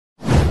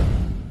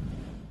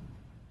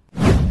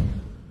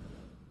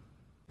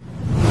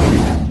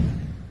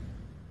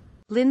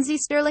Lindsey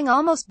Stirling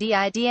almost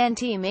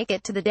didn't make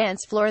it to the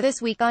dance floor this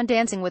week on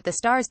Dancing with the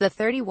Stars. The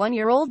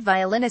 31-year-old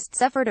violinist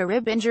suffered a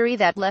rib injury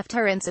that left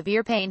her in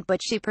severe pain, but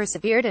she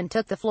persevered and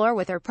took the floor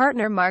with her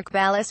partner Mark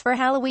Ballas for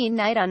Halloween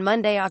night on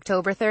Monday,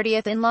 October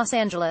 30th in Los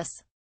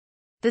Angeles.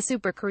 The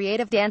super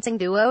creative dancing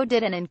duo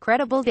did an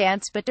incredible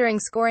dance, but during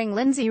scoring,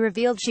 Lindsey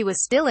revealed she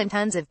was still in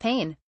tons of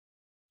pain.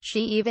 She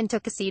even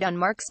took a seat on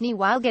Mark's knee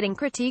while getting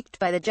critiqued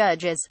by the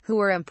judges, who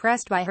were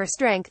impressed by her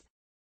strength.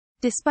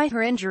 Despite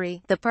her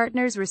injury, the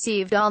partners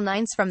received all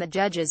 9s from the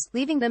judges,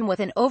 leaving them with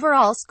an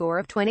overall score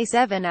of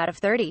 27 out of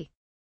 30.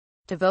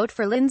 To vote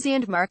for Lindsey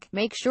and Mark,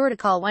 make sure to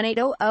call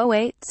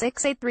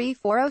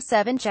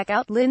 1-800-868-3407. Check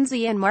out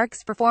Lindsey and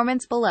Mark's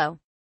performance below.